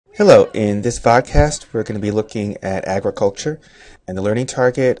Hello, in this podcast we're going to be looking at agriculture, and the learning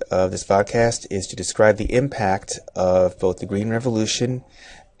target of this podcast is to describe the impact of both the Green Revolution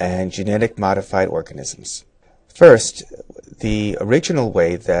and genetic modified organisms. First, the original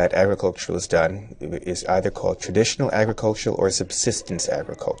way that agriculture was done is either called traditional agriculture or subsistence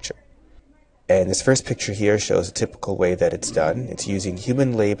agriculture. And this first picture here shows a typical way that it's done. It's using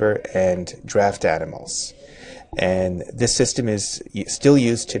human labor and draft animals. And this system is still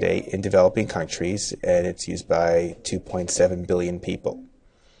used today in developing countries, and it's used by 2.7 billion people.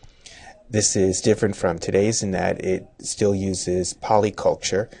 This is different from today's in that it still uses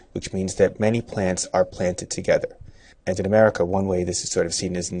polyculture, which means that many plants are planted together. And in America, one way this is sort of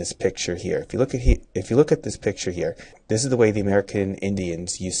seen is in this picture here. If you look at this picture here, this is the way the American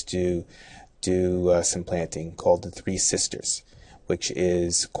Indians used to do some planting called the Three Sisters, which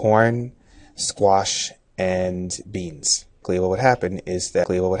is corn, squash, and beans. What would happen is that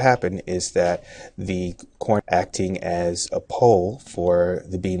the corn acting as a pole for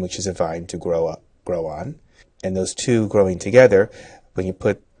the bean, which is a vine, to grow on, and those two growing together, when you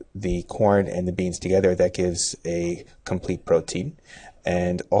put the corn and the beans together, that gives a complete protein.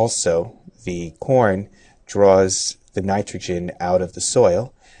 And also the corn draws the nitrogen out of the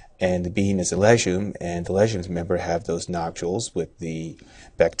soil, and the bean is a legume, and the legumes, remember, have those nodules with the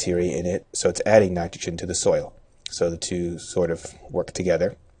bacteria in it, so it's adding nitrogen to the soil. So the two sort of work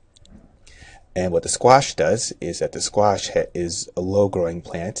together. And what the squash does is that the squash is a low-growing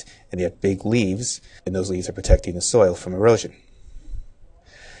plant, and they have big leaves, and those leaves are protecting the soil from erosion.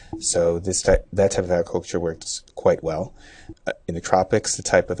 So that type of agriculture works quite well. In the tropics, the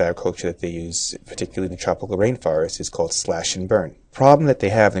type of agriculture that they use, particularly in the tropical rainforest, is called slash and burn. The problem that they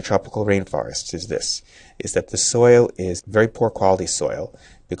have in the tropical rainforests is that the soil is very poor quality soil,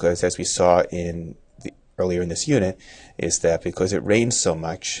 because as we saw earlier in this unit, is that because it rains so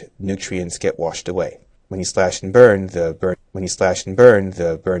much, nutrients get washed away. When you slash and burn, the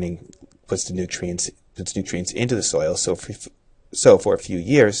burning puts nutrients into the soil. So for a few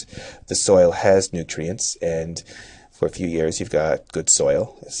years, the soil has nutrients, and for a few years you've got good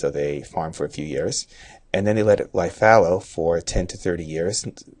soil, so they farm for a few years, and then they let it lie fallow for 10 to 30 years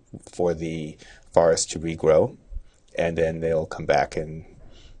for the forest to regrow, and then they'll come back and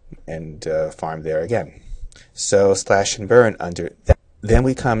farm there again. So slash and burn under that. Then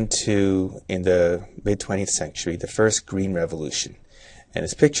we come to, in the mid-20th century, the first Green Revolution. And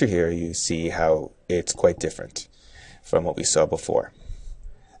this picture here, you see how it's quite different from what we saw before.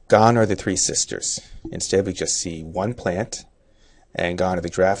 Gone are the Three Sisters. Instead, we just see one plant, and gone are the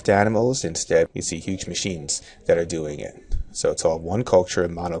draft animals. Instead, you see huge machines that are doing it. So it's all one culture,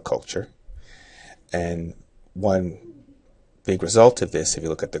 monoculture. And one big result of this, if you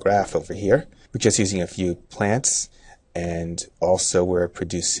look at the graph over here, we're just using a few plants, and also we're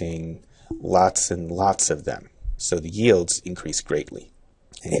producing lots and lots of them. So the yields increase greatly.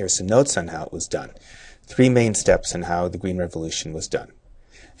 And here's some notes on how it was done. Three main steps in how the Green Revolution was done.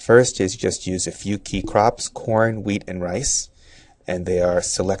 First is just use a few key crops, corn, wheat, and rice, and they are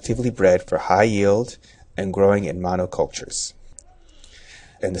selectively bred for high yield and growing in monocultures.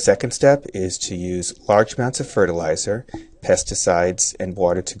 And the second step is to use large amounts of fertilizer, pesticides, and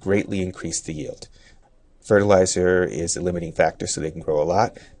water to greatly increase the yield. Fertilizer is a limiting factor so they can grow a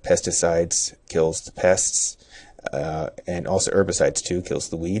lot. Pesticides kills the pests, and also herbicides too, kills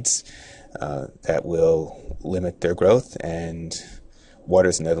the weeds. That will limit their growth, and water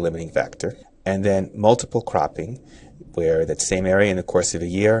is another limiting factor. And then multiple cropping, where that same area in the course of a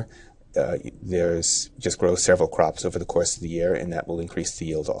year, just grow several crops over the course of the year, and that will increase the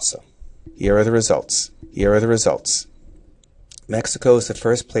yield also. Here are the results. Mexico is the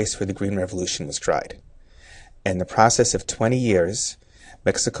first place where the Green Revolution was tried. In the process of 20 years,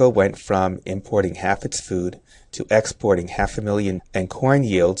 Mexico went from importing half its food to exporting 500,000, and corn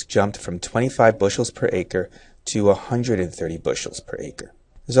yields jumped from 25 bushels per acre to 130 bushels per acre.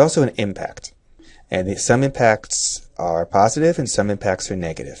 There's also an impact, and some impacts are positive and some impacts are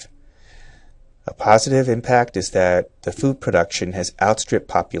negative. A positive impact is that the food production has outstripped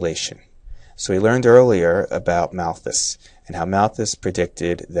population. So we learned earlier about Malthus, and how Malthus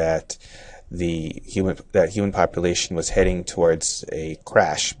predicted that human population was heading towards a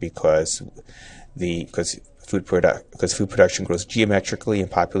crash because food production grows geometrically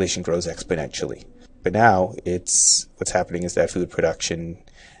and population grows exponentially. But now what's happening is that food production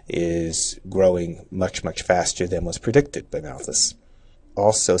is growing much, much faster than was predicted by Malthus.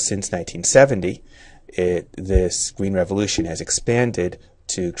 Also, since 1970, this Green Revolution has expanded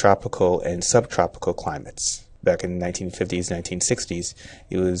to tropical and subtropical climates. Back in the 1950s, 1960s,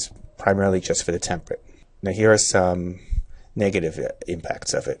 it was primarily just for the temperate. Now here are some negative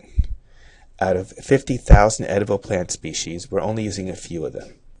impacts of it. Out of 50,000 edible plant species, we're only using a few of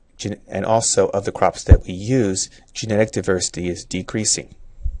them. And also, of the crops that we use, genetic diversity is decreasing.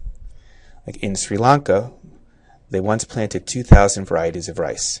 Like in Sri Lanka, they once planted 2,000 varieties of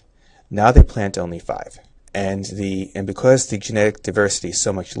rice. Now they plant only 5. And because the genetic diversity is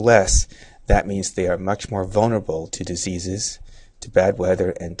so much less, that means they are much more vulnerable to diseases, to bad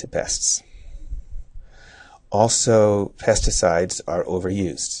weather, and to pests. Also, pesticides are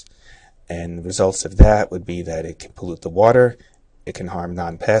overused. And the results of that would be that it can pollute the water, it can harm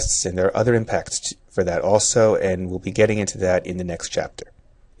non-pests, and there are other impacts for that also, and we'll be getting into that in the next chapter.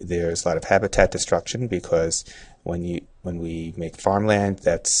 There's a lot of habitat destruction because when we make farmland,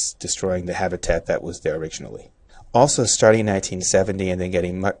 that's destroying the habitat that was there originally. Also, starting in 1970 and then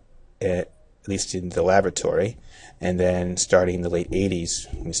getting, at least in the laboratory, and then starting in the late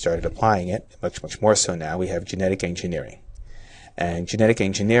 80s, when we started applying it, much more so now, we have genetic engineering. And genetic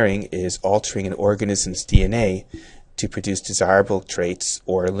engineering is altering an organism's DNA to produce desirable traits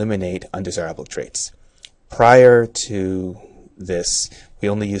or eliminate undesirable traits. Prior to this, we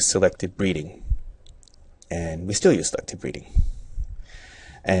only used selective breeding, and we still use selective breeding.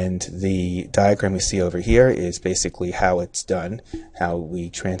 And the diagram we see over here is basically how it's done, how we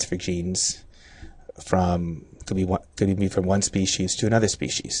transfer genes from, could be from one species to another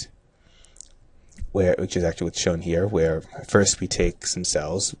species, which is actually what's shown here, where first we take some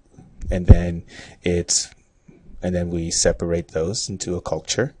cells, and then we separate those into a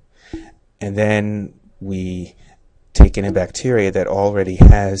culture, and then we take in a bacteria that already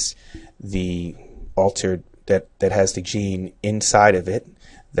has the altered, that has the gene inside of it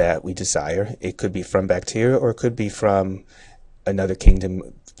that we desire. It could be from bacteria or it could be from another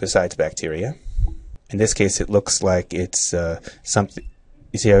kingdom besides bacteria. In this case, it looks like it's something.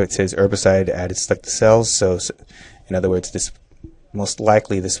 You see how it says herbicide added to select the cells? So in other words, most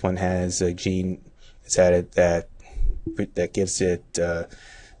likely this one has a gene that's added that gives it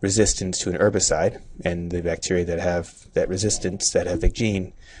resistance to an herbicide, and the bacteria that have that resistance, that have the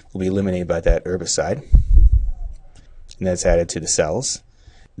gene, will be eliminated by that herbicide, and that's added to the cells.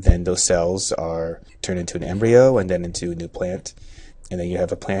 Then those cells are turned into an embryo and then into a new plant, and then you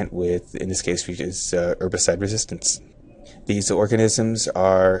have a plant with, in this case, which is herbicide resistance. These organisms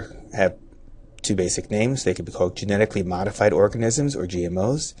have two basic names. They can be called genetically modified organisms, or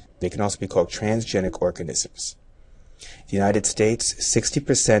GMOs. They can also be called transgenic organisms. In the United States,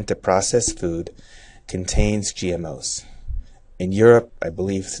 60% of processed food contains GMOs. In Europe, I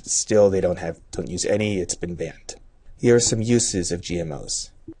believe still they don't use any. It's been banned. Here are some uses of GMOs.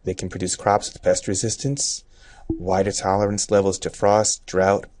 They can produce crops with pest resistance, wider tolerance levels to frost,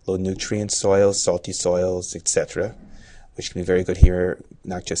 drought, low nutrient soils, salty soils, etc., which can be very good here,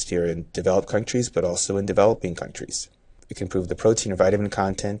 not just here in developed countries, but also in developing countries. It can improve the protein or vitamin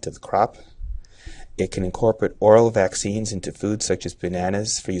content of the crop. It can incorporate oral vaccines into foods such as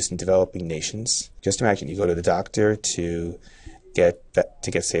bananas for use in developing nations. Just imagine you go to the doctor to get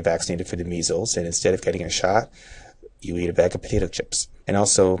say, vaccinated for the measles, and instead of getting a shot, you eat a bag of potato chips. And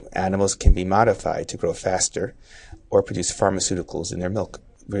also, animals can be modified to grow faster or produce pharmaceuticals in their milk.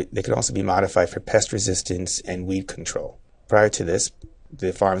 They can also be modified for pest resistance and weed control. Prior to this,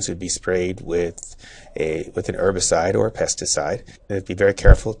 the farms would be sprayed with an herbicide or a pesticide. They'd be very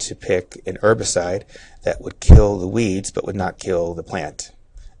careful to pick an herbicide that would kill the weeds but would not kill the plant,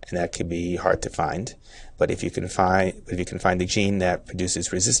 and that could be hard to find. But if you can find the gene that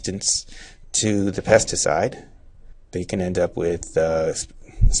produces resistance to the pesticide, then you can end up with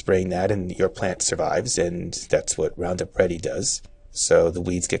spraying that, and your plant survives, and that's what Roundup Ready does. So the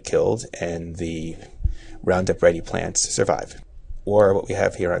weeds get killed, and the Roundup Ready plants survive. Or what we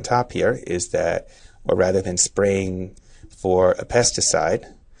have here on top here is that, or rather than spraying for a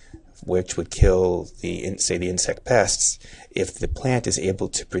pesticide, which would kill the insect pests, if the plant is able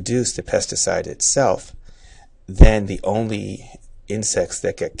to produce the pesticide itself, then the only insects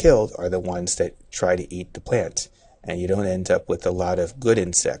that get killed are the ones that try to eat the plant. And you don't end up with a lot of good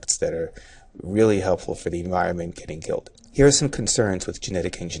insects that are really helpful for the environment getting killed. Here are some concerns with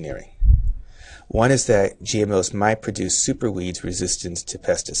genetic engineering. One is that GMOs might produce superweeds resistance to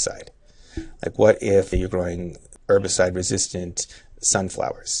pesticide. Like, what if you're growing herbicide-resistant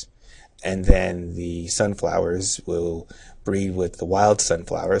sunflowers, and then the sunflowers will breed with the wild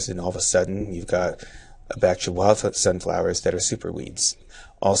sunflowers, and all of a sudden you've got a batch of wild sunflowers that are superweeds.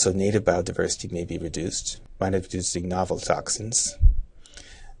 Also, native biodiversity may be reduced by introducing novel toxins.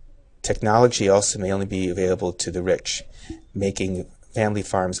 Technology also may only be available to the rich, making family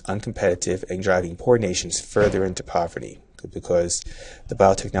farms uncompetitive and driving poor nations further into poverty. because the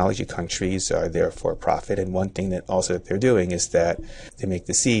biotechnology countries are there for profit. And one thing that also they're doing is that they make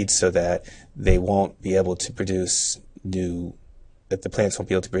the seeds so that they won't be able to produce that the plants won't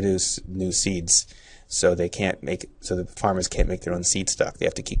be able to produce new seeds. So the farmers can't make their own seed stock. They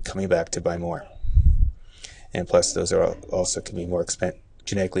have to keep coming back to buy more. And plus, those are also can be more expensive.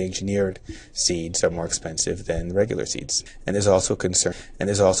 Genetically engineered seeds are more expensive than regular seeds. And there's also concern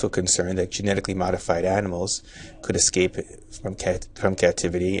that genetically modified animals could escape from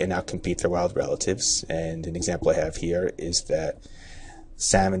captivity and outcompete their wild relatives. And an example I have here is that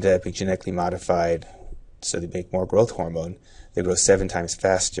salmon that have been genetically modified so they make more growth hormone, they grow 7 times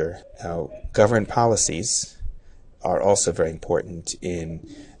faster. Now, government policies are also very important in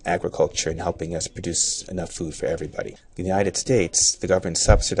agriculture and helping us produce enough food for everybody. In the United States, the government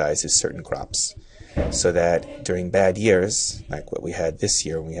subsidizes certain crops so that during bad years, like what we had this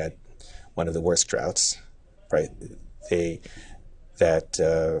year when we had one of the worst droughts, right,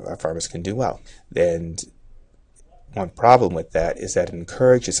 our farmers can do well. And one problem with that is that it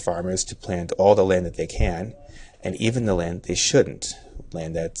encourages farmers to plant all the land that they can, and even the land they shouldn't,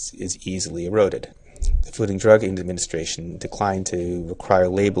 land that is easily eroded. The Food and Drug Administration declined to require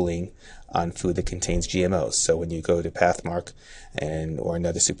labeling on food that contains GMOs. So when you go to Pathmark or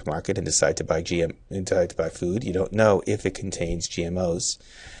another supermarket and decide to buy food, you don't know if it contains GMOs.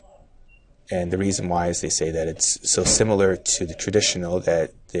 And the reason why is they say that it's so similar to the traditional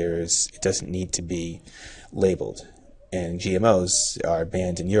that it doesn't need to be labeled. And GMOs are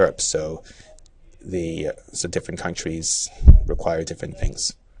banned in Europe, so different countries require different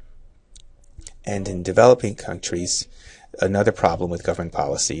things. And in developing countries, another problem with government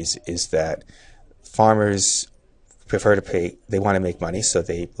policies is that farmers they want to make money, so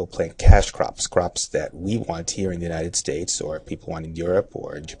they will plant cash crops that we want here in the United States or people want in Europe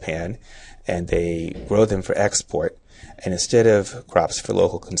or in Japan, and they grow them for export, and instead of crops for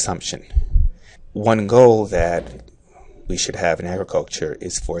local consumption. One goal that we should have in agriculture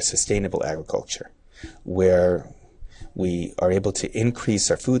is for sustainable agriculture, where we are able to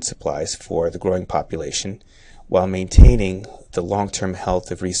increase our food supplies for the growing population while maintaining the long-term health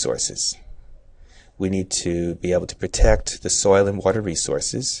of resources. We need to be able to protect the soil and water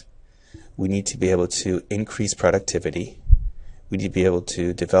resources. We need to be able to increase productivity. We need to be able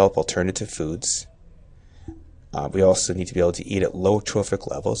to develop alternative foods. We also need to be able to eat at low trophic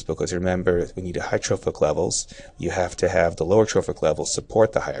levels, because remember, when you do high trophic levels, you have to have the lower trophic levels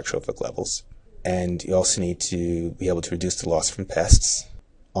support the higher trophic levels. And you also need to be able to reduce the loss from pests,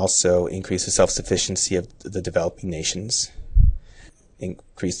 also increase the self-sufficiency of the developing nations,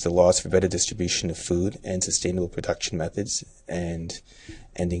 increase the laws for better distribution of food and sustainable production methods, and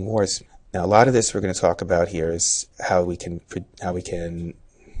ending wars. Now, a lot of this we're going to talk about here is how we can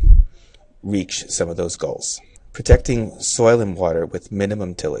reach some of those goals. Protecting soil and water with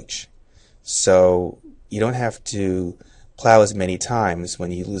minimum tillage. So you don't have to plow as many times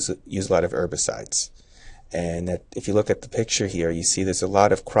when you use a lot of herbicides. And that, if you look at the picture here, you see there's a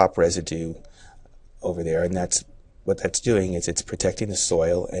lot of crop residue over there, and what that's doing is it's protecting the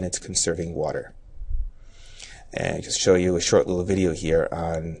soil and it's conserving water. And I'll just show you a short little video here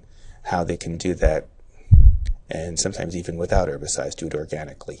on how they can do that, and sometimes even without herbicides, do it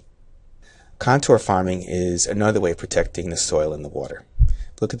organically. Contour farming is another way of protecting the soil and the water.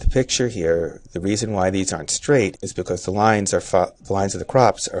 Look at the picture here. The reason why these aren't straight is because the lines of the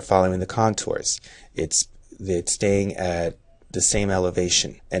crops are following the contours. It's staying at the same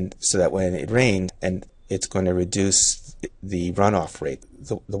elevation, and so that when it rains, and it's going to reduce the runoff rate.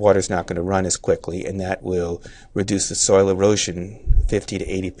 The water's not going to run as quickly, and that will reduce the soil erosion 50 to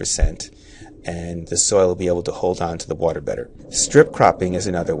 80%. And the soil will be able to hold on to the water better. Strip cropping is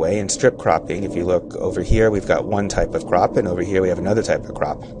another way. And strip cropping, if you look over here, we've got one type of crop, and over here we have another type of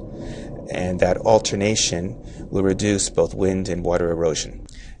crop. And that alternation will reduce both wind and water erosion.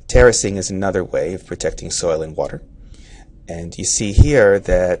 Terracing is another way of protecting soil and water. And you see here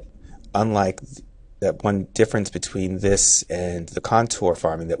that unlike that, one difference between this and the contour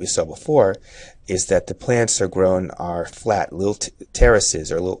farming that we saw before is that the plants are flat, little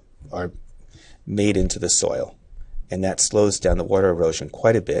terraces are made into the soil, and that slows down the water erosion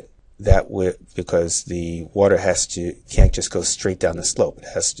quite a bit. Because the water can't just go straight down the slope.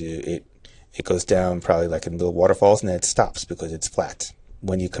 It goes down probably like in little waterfalls, and then it stops because it's flat.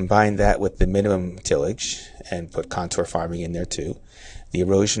 When you combine that with the minimum tillage and put contour farming in there too, the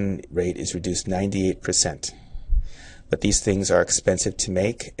erosion rate is reduced 98%. But these things are expensive to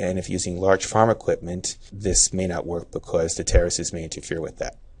make, and if using large farm equipment, this may not work because the terraces may interfere with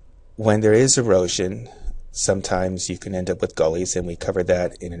that. When there is erosion, sometimes you can end up with gullies, and we covered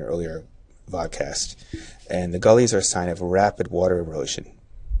that in an earlier vodcast. And the gullies are a sign of rapid water erosion.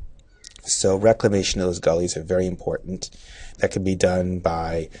 So reclamation of those gullies are very important. That can be done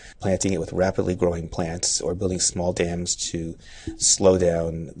by planting it with rapidly growing plants or building small dams to slow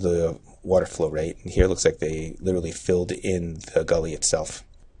down the water flow rate. And here it looks like they literally filled in the gully itself.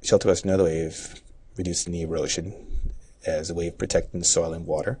 Shelter belts are another way of reducing the erosion as a way of protecting the soil and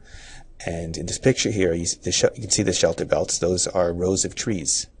water. And in this picture here, you can see the shelter belts. Those are rows of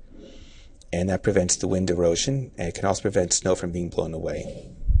trees. And that prevents the wind erosion, and it can also prevent snow from being blown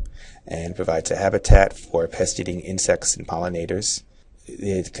away, and provides a habitat for pest-eating insects and pollinators.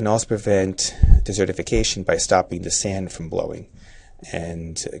 It can also prevent desertification by stopping the sand from blowing.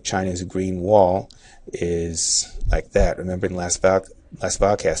 And China's Green Wall is like that. Remember in the last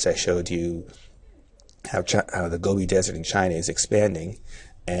podcast I showed you how the Gobi Desert in China is expanding,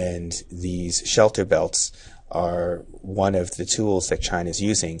 and these shelter belts are one of the tools that China is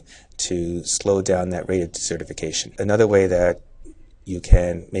using to slow down that rate of desertification. Another way that you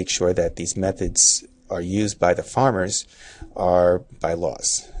can make sure that these methods are used by the farmers are by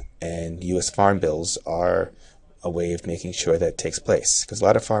laws. And U.S. farm bills are a way of making sure that takes place. Because a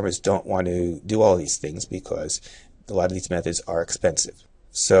lot of farmers don't want to do all these things because a lot of these methods are expensive.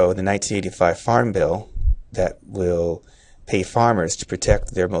 So the 1985 Farm Bill that will pay farmers to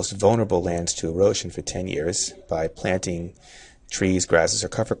protect their most vulnerable lands to erosion for 10 years by planting trees, grasses, or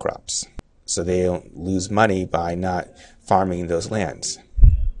cover crops. So they don't lose money by not farming those lands.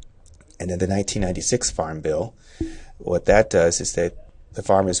 And then the 1996 Farm Bill, what that does is that the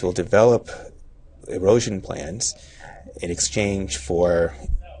farmers will develop erosion plans in exchange for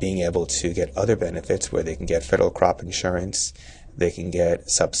being able to get other benefits where they can get federal crop insurance, they can get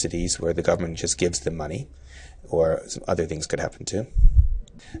subsidies where the government just gives them money, or some other things could happen too.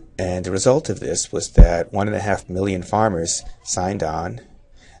 And the result of this was that 1.5 million farmers signed on,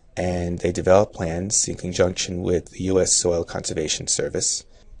 and they developed plans in conjunction with the U.S. Soil Conservation Service.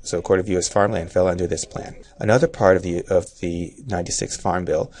 So a quarter of U.S. farmland fell under this plan. Another part of the 96 Farm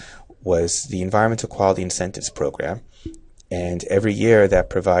Bill was the Environmental Quality Incentives Program, and every year that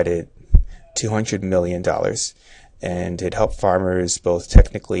provided $200 million, and it helped farmers both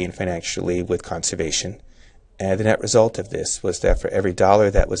technically and financially with conservation. And the net result of this was that for every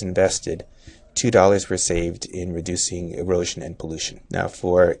dollar that was invested, $2 were saved in reducing erosion and pollution. Now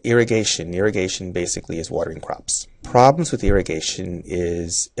for irrigation basically is watering crops. Problems with irrigation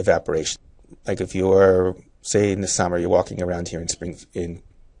is evaporation. Like if you're, say in the summer, you're walking around here in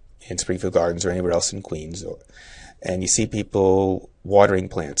Springfield Gardens or anywhere else in Queens, and you see people watering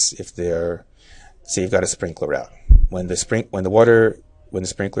plants. If they're, say you've got a sprinkler out, when the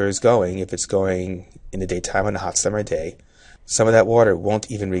sprinkler is going, if it's going in the daytime on a hot summer day, some of that water won't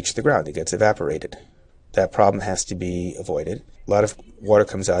even reach the ground. It gets evaporated. That problem has to be avoided. A lot of water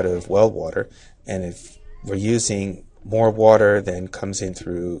comes out of well water, and if we're using more water than comes in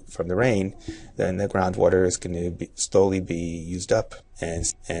from the rain, then the groundwater is going to slowly be used up. And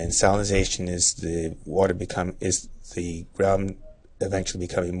salinization is the ground eventually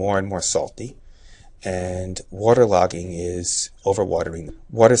becoming more and more salty. And waterlogging is overwatering.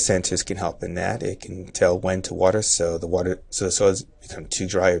 Water sensors can help in that. It can tell when to water so the soil has become too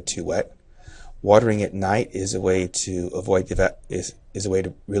dry or too wet. Watering at night is a way to is a way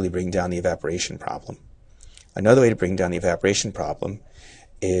to really bring down the evaporation problem. Another way to bring down the evaporation problem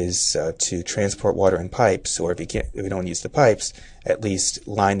is to transport water in pipes, or if you don't use the pipes, at least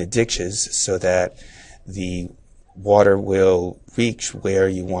line the ditches so that the water will reach where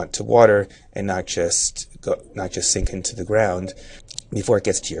you want to water and not just sink into the ground before it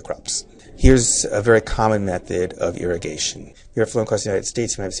gets to your crops. Here's a very common method of irrigation. If you're flown across the United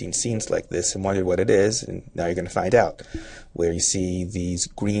States, you might have seen scenes like this and wondered what it is, and now you're going to find out, where you see these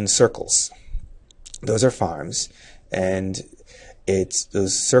green circles. Those are farms, and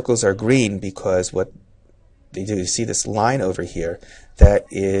those circles are green because what they do, you see this line over here, that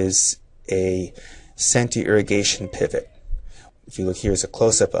is a center irrigation pivot. If you look, here's a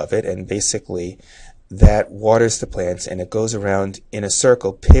close-up of it, and basically that waters the plants, and it goes around in a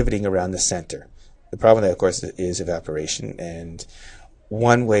circle, pivoting around the center. The problem with that, of course, is evaporation, and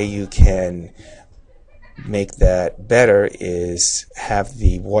one way you can make that better is have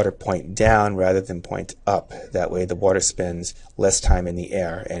the water point down rather than point up. That way the water spends less time in the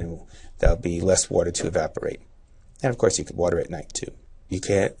air, and there'll be less water to evaporate. And of course you could water at night too.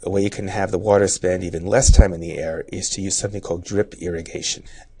 A way you can have the water spend even less time in the air is to use something called drip irrigation.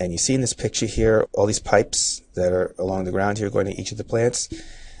 And you see in this picture here all these pipes that are along the ground here going to each of the plants.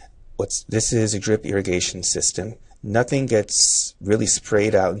 This is a drip irrigation system. Nothing gets really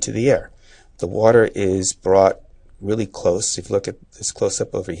sprayed out into the air. The water is brought really close. If you look at this close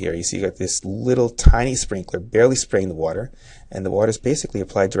up over here, you see you got this little tiny sprinkler barely spraying the water, and the water is basically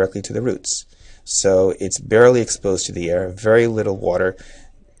applied directly to the roots. So it's barely exposed to the air. Very little water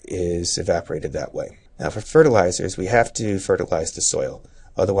is evaporated that way. Now for fertilizers, we have to fertilize the soil.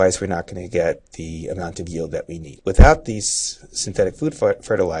 Otherwise, we're not going to get the amount of yield that we need. Without these synthetic food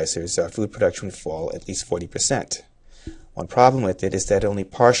fertilizers, our food production would fall at least 40%. One problem with it is that it only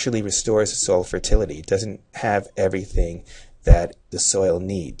partially restores the soil fertility. It doesn't have everything that the soil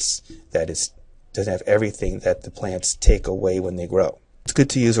needs. That is, doesn't have everything that the plants take away when they grow. It's good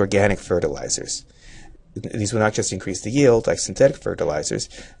to use organic fertilizers. These will not just increase the yield like synthetic fertilizers,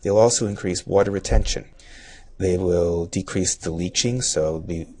 they'll also increase water retention. They will decrease the leaching, so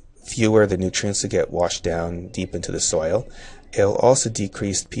the fewer the nutrients will get washed down deep into the soil. It'll also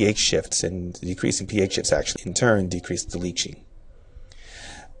decrease pH shifts, and decreasing pH shifts actually in turn decrease the leaching.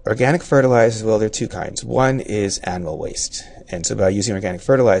 Organic fertilizers, well, there are two kinds. One is animal waste. And so by using organic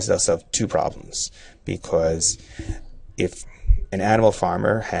fertilizers, they also have two problems. Because if an animal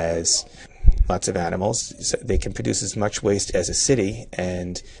farmer has lots of animals, they can produce as much waste as a city,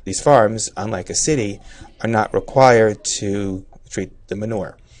 and these farms, unlike a city, are not required to treat the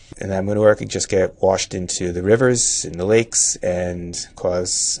manure. And that manure could just get washed into the rivers and the lakes and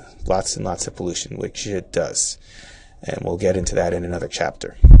cause lots and lots of pollution, which it does. And we'll get into that in another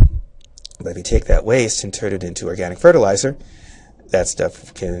chapter. But if you take that waste and turn it into organic fertilizer, that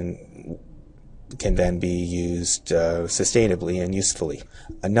stuff can then be used sustainably and usefully.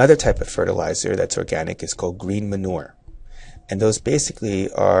 Another type of fertilizer that's organic is called green manure. And those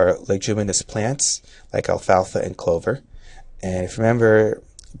basically are leguminous plants like alfalfa and clover. And if you remember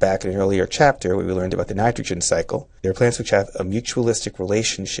back in an earlier chapter where we learned about the nitrogen cycle, there are plants which have a mutualistic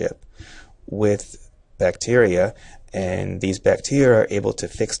relationship with bacteria, and these bacteria are able to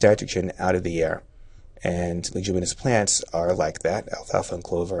fix nitrogen out of the air. And leguminous plants are like that. Alfalfa and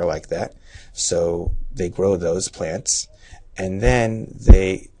clover are like that. So they grow those plants, and then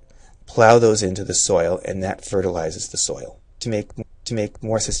they plow those into the soil, and that fertilizes the soil. To make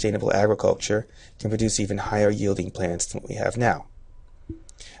more sustainable agriculture, can produce even higher yielding plants than what we have now.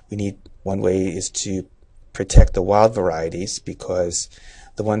 One way is to protect the wild varieties, because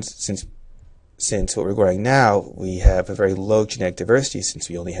the ones, since what we're growing now, we have a very low genetic diversity since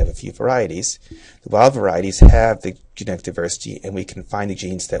we only have a few varieties. The wild varieties have the genetic diversity, and we can find the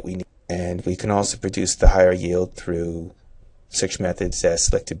genes that we need. And we can also produce the higher yield through such methods as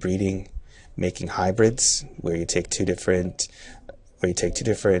selective breeding, making hybrids, where you take two different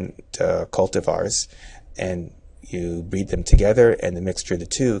cultivars and you breed them together, and the mixture of the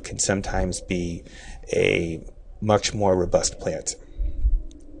two can sometimes be a much more robust plant.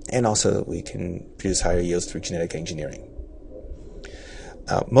 And also we can produce higher yields through genetic engineering.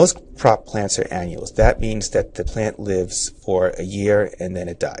 Most crop plants are annuals. That means that the plant lives for a year and then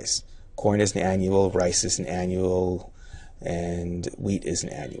it dies. Corn is an annual, rice is an annual, and wheat is an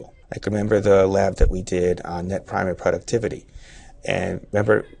annual. I can remember the lab that we did on net primary productivity. And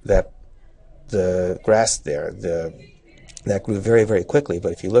remember that the grass there, that grew very, very quickly.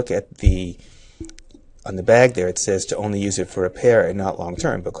 But if you look at on the bag there, it says to only use it for repair and not long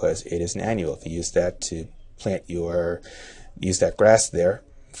term, because it is an annual. If you use that to use that grass there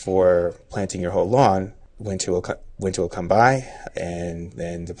for planting your whole lawn, winter will come by, and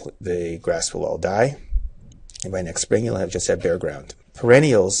then the grass will all die. And by next spring, you'll just have bare ground.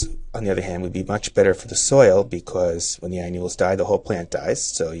 Perennials, on the other hand, would be much better for the soil, because when the annuals die, the whole plant dies,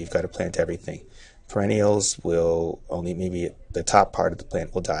 so you've got to plant everything. Perennials will only, maybe the top part of the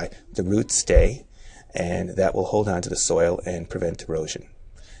plant will die. The roots stay, and that will hold on to the soil and prevent erosion.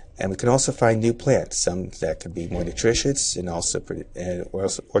 And we can also find new plants, some that could be more nutritious and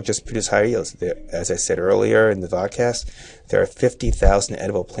or just produce higher yields. As I said earlier in the vodcast, there are 50,000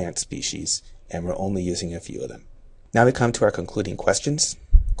 edible plant species, and we're only using a few of them. Now we come to our concluding questions.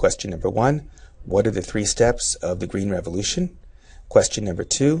 Question number 1, what are the 3 steps of the Green Revolution? Question number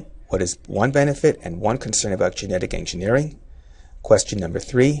 2, what is one benefit and one concern about genetic engineering? Question number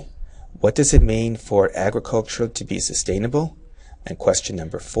 3, what does it mean for agriculture to be sustainable? And question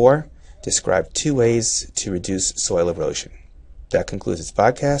number 4, describe 2 ways to reduce soil erosion. That concludes this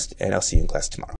podcast, and I'll see you in class tomorrow.